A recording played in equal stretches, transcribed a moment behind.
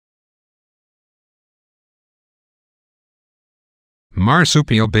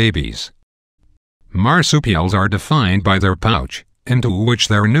Marsupial babies. Marsupials are defined by their pouch, into which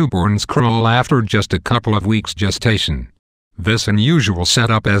their newborns crawl after just a couple of weeks gestation. This unusual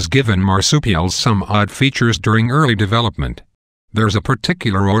setup has given marsupials some odd features during early development. There's a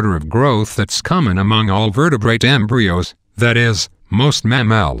particular order of growth that's common among all vertebrate embryos, that is, most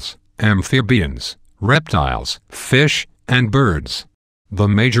mammals, amphibians, reptiles, fish, and birds. The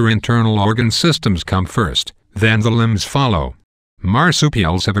major internal organ systems come first, then the limbs follow.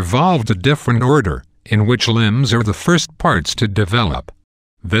 Marsupials have evolved a different order, in which limbs are the first parts to develop.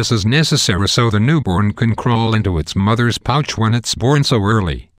 This is necessary so the newborn can crawl into its mother's pouch when it's born so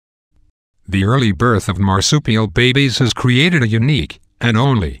early. The early birth of marsupial babies has created a unique, and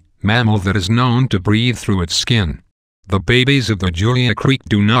only, mammal that is known to breathe through its skin. The babies of the Julia Creek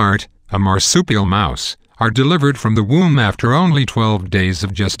Dunart, a marsupial mouse, are delivered from the womb after only 12 days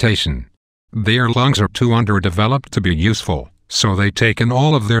of gestation. Their lungs are too underdeveloped to be useful, so they take in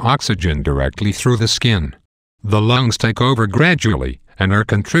all of their oxygen directly through the skin. The lungs take over gradually, and are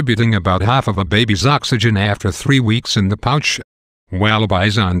contributing about half of a baby's oxygen after 3 weeks in the pouch.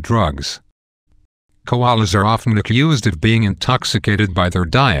 Wallabies on drugs. Koalas are often accused of being intoxicated by their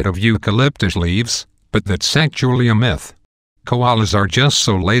diet of eucalyptus leaves, but that's actually a myth. Koalas are just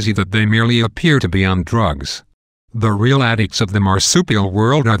so lazy that they merely appear to be on drugs. The real addicts of the marsupial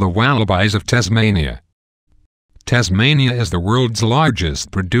world are the Wallabies of Tasmania. Tasmania is the world's largest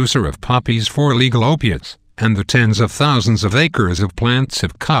producer of poppies for legal opiates, and the tens of thousands of acres of plants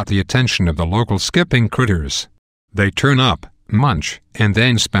have caught the attention of the local skipping critters. They turn up, munch, and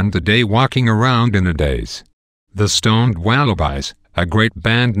then spend the day walking around in a daze. The stoned wallabies, a great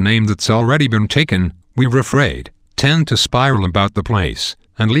band name that's already been taken, we're afraid, tend to spiral about the place,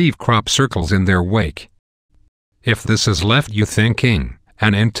 and leave crop circles in their wake. If this has left you thinking,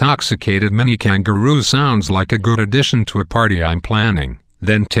 an intoxicated mini kangaroo sounds like a good addition to a party I'm planning,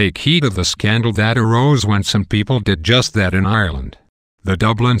 then take heed of the scandal that arose when some people did just that in Ireland. The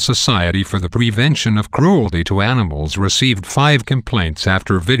Dublin Society for the Prevention of Cruelty to Animals received 5 complaints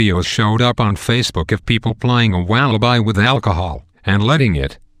after videos showed up on Facebook of people plying a wallaby with alcohol, and letting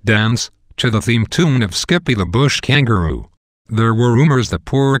it dance to the theme tune of Skippy the Bush Kangaroo. There were rumors the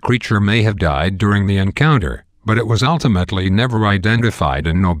poor creature may have died during the encounter, but it was ultimately never identified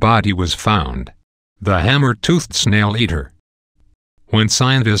and no body was found. The hammer-toothed snail eater. When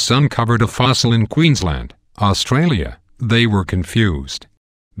scientists uncovered a fossil in Queensland, Australia, they were confused.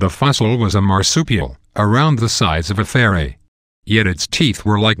 The fossil was a marsupial, around the size of a fairy. Yet its teeth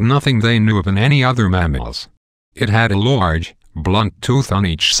were like nothing they knew of in any other mammals. It had a large, blunt tooth on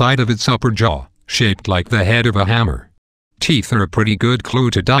each side of its upper jaw, shaped like the head of a hammer. Teeth are a pretty good clue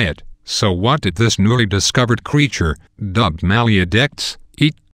to diet, so what did this newly discovered creature, dubbed Maledictus,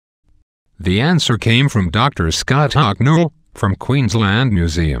 eat? The answer came from Dr. Scott Hocknell, from Queensland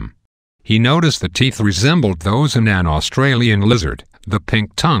Museum. He noticed the teeth resembled those in an Australian lizard, the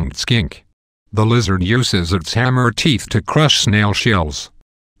pink-tongued skink. The lizard uses its hammer teeth to crush snail shells.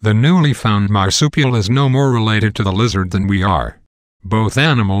 The newly found marsupial is no more related to the lizard than we are. Both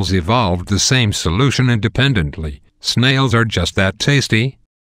animals evolved the same solution independently. Snails are just that tasty.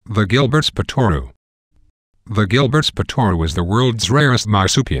 The Gilbert's Potoroo. The Gilbert's Potoroo is the world's rarest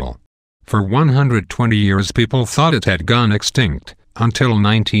marsupial. For 120 years people thought it had gone extinct, until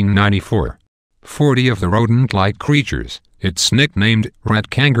 1994. 40 of the rodent-like creatures, it's nicknamed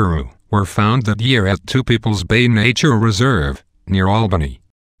rat kangaroo, were found that year at Two People's Bay Nature Reserve, near Albany.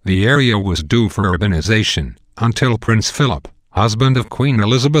 The area was due for urbanization, until Prince Philip, husband of Queen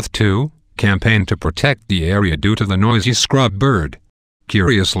Elizabeth II, campaigned to protect the area due to the noisy scrub bird.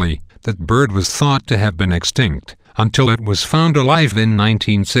 Curiously, that bird was thought to have been extinct, until it was found alive in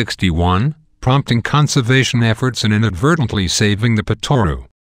 1961, prompting conservation efforts and inadvertently saving the Potoroo.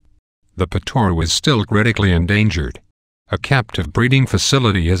 The Potoroo is still critically endangered. A captive breeding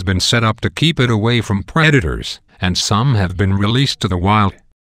facility has been set up to keep it away from predators, and some have been released to the wild.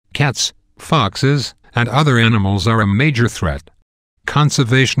 Cats, foxes, and other animals are a major threat.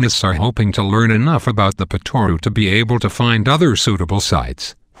 Conservationists are hoping to learn enough about the Potoroo to be able to find other suitable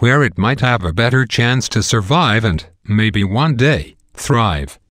sites, where it might have a better chance to survive and, maybe one day,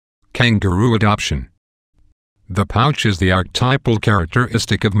 thrive. Kangaroo Adoption. The pouch is the archetypal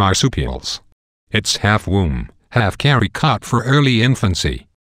characteristic of marsupials. It's half-womb, half-carry caught for early infancy.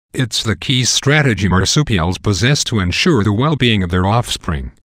 It's the key strategy marsupials possess to ensure the well-being of their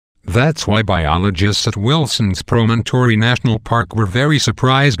offspring. That's why biologists at Wilson's Promontory National Park were very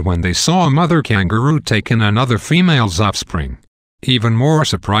surprised when they saw a mother kangaroo take in another female's offspring. Even more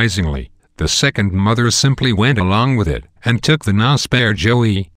surprisingly, the second mother simply went along with it, and took the now spare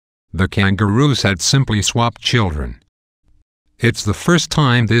Joey. The kangaroos had simply swapped children. It's the first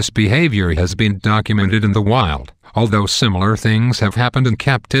time this behavior has been documented in the wild, although similar things have happened in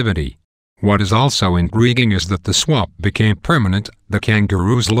captivity. What is also intriguing is that the swap became permanent. The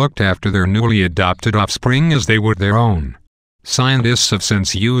kangaroos looked after their newly adopted offspring as they would their own. Scientists have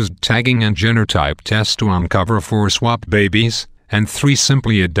since used tagging and genotype tests to uncover 4 swap babies, and 3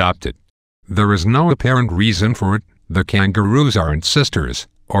 simply adopted. There is no apparent reason for it. The kangaroos aren't sisters,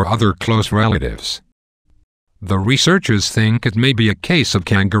 or other close relatives. The researchers think it may be a case of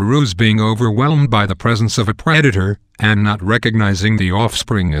kangaroos being overwhelmed by the presence of a predator, and not recognizing the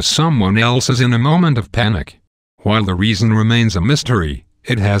offspring as someone else's in a moment of panic. While the reason remains a mystery,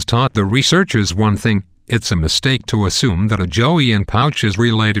 it has taught the researchers one thing: it's a mistake to assume that a joey in pouch is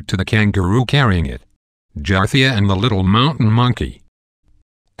related to the kangaroo carrying it. Djarthia and the little mountain monkey.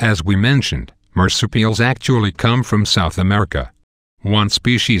 As we mentioned, marsupials actually come from South America. One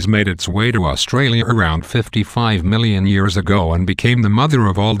species made its way to Australia around 55 million years ago and became the mother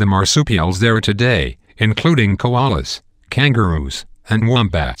of all the marsupials there today, including koalas, kangaroos, and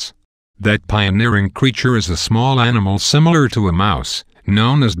wombats. That pioneering creature is a small animal similar to a mouse,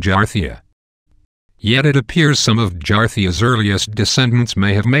 known as Djarthia. Yet it appears some of Djarthia's earliest descendants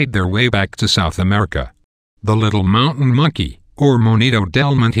may have made their way back to South America. The little mountain monkey, or Monito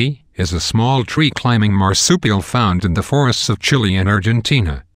del Monte, is a small tree-climbing marsupial found in the forests of Chile and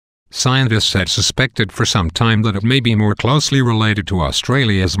Argentina. Scientists had suspected for some time that it may be more closely related to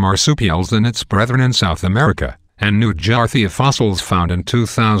Australia's marsupials than its brethren in South America, and new Djarthia fossils found in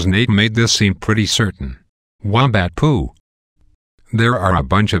 2008 made this seem pretty certain. Wombat Poop. There are a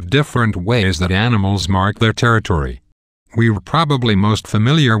bunch of different ways that animals mark their territory. We were probably most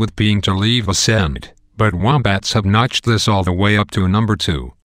familiar with being to leave a scent, but wombats have notched this all the way up to number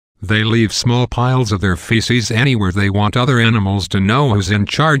 2. They leave small piles of their feces anywhere they want other animals to know who's in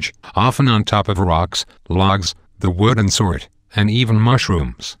charge, often on top of rocks, logs, the wooden sort, and even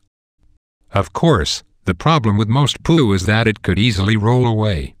mushrooms. Of course, the problem with most poo is that it could easily roll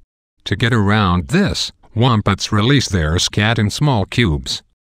away. To get around this, wombats release their scat in small cubes.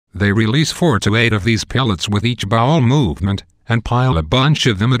 They release 4 to 8 of these pellets with each bowel movement, and pile a bunch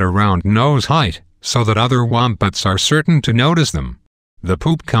of them at around nose height, so that other wombats are certain to notice them. The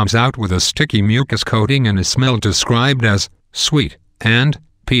poop comes out with a sticky mucus coating and is smelled described as sweet and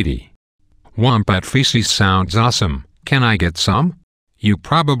peaty. Wombat feces sounds awesome. Can I get some? You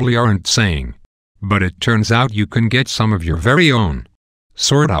probably aren't saying. But it turns out you can get some of your very own.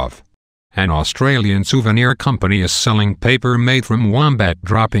 Sort of. An Australian souvenir company is selling paper made from wombat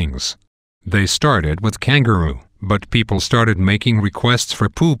droppings. They started with kangaroo, but people started making requests for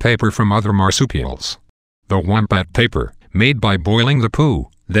poo paper from other marsupials. The wombat paper, made by boiling the poo,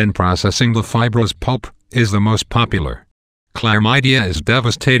 then processing the fibrous pulp, is the most popular. Chlamydia is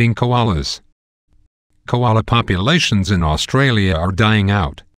devastating koalas. Koala populations in Australia are dying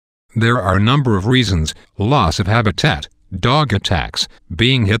out. There are a number of reasons: loss of habitat, dog attacks,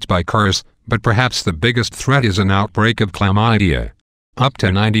 being hit by cars, but perhaps the biggest threat is an outbreak of chlamydia. Up to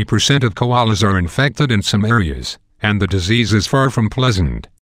 90% of koalas are infected in some areas, and the disease is far from pleasant.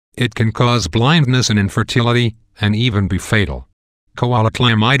 It can cause blindness and infertility, and even be fatal. Koala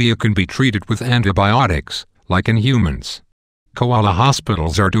chlamydia can be treated with antibiotics, like in humans. Koala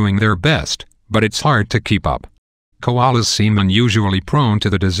hospitals are doing their best, but it's hard to keep up. Koalas seem unusually prone to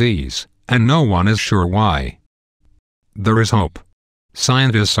the disease, and no one is sure why. There is hope.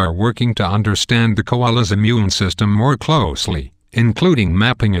 Scientists are working to understand the koala's immune system more closely, including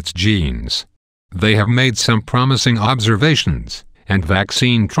mapping its genes. They have made some promising observations, and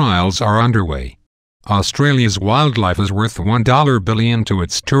vaccine trials are underway. Australia's wildlife is worth $1 billion to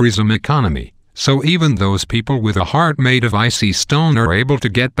its tourism economy, so even those people with a heart made of icy stone are able to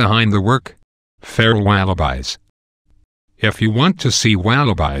get behind the work. Feral wallabies. If you want to see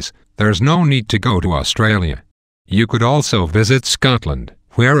wallabies, there's no need to go to Australia. You could also visit Scotland,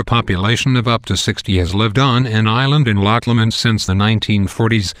 where a population of up to 60 has lived on an island in Loch Lomond since the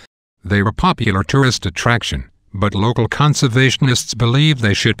 1940s. They were a popular tourist attraction, but local conservationists believe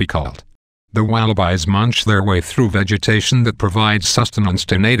they should be culled. The wallabies munch their way through vegetation that provides sustenance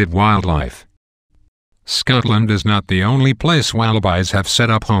to native wildlife. Scotland is not the only place wallabies have set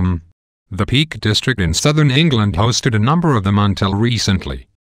up home. The Peak District in southern England hosted a number of them until recently.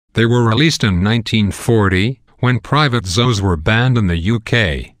 They were released in 1940, when private zoos were banned in the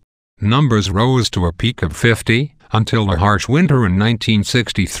UK. Numbers rose to a peak of 50, until a harsh winter in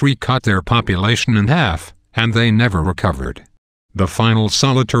 1963 cut their population in half, and they never recovered. The final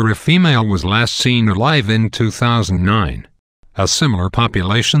solitary female was last seen alive in 2009. A similar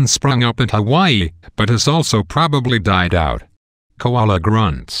population sprung up in Hawaii, but has also probably died out. Koala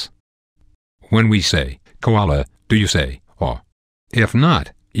Grunts. When we say koala, do you say, oh? If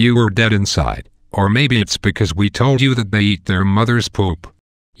not, you were dead inside, or maybe it's because we told you that they eat their mother's poop.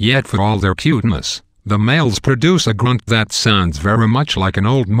 Yet for all their cuteness, the males produce a grunt that sounds very much like an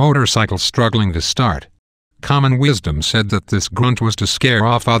old motorcycle struggling to start. Common wisdom said that this grunt was to scare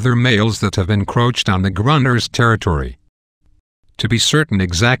off other males that have encroached on the grunter's territory. To be certain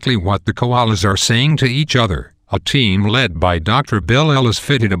exactly what the koalas are saying to each other, a team led by Dr. Bill Ellis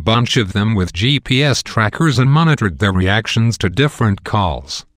fitted a bunch of them with GPS trackers and monitored their reactions to different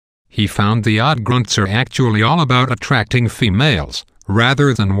calls. He found the odd grunts are actually all about attracting females,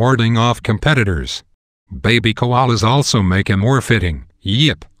 rather than warding off competitors. Baby koalas also make a more fitting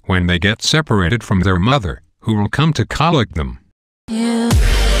yip when they get separated from their mother, who will come to colic them.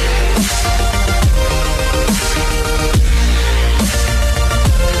 Yeah.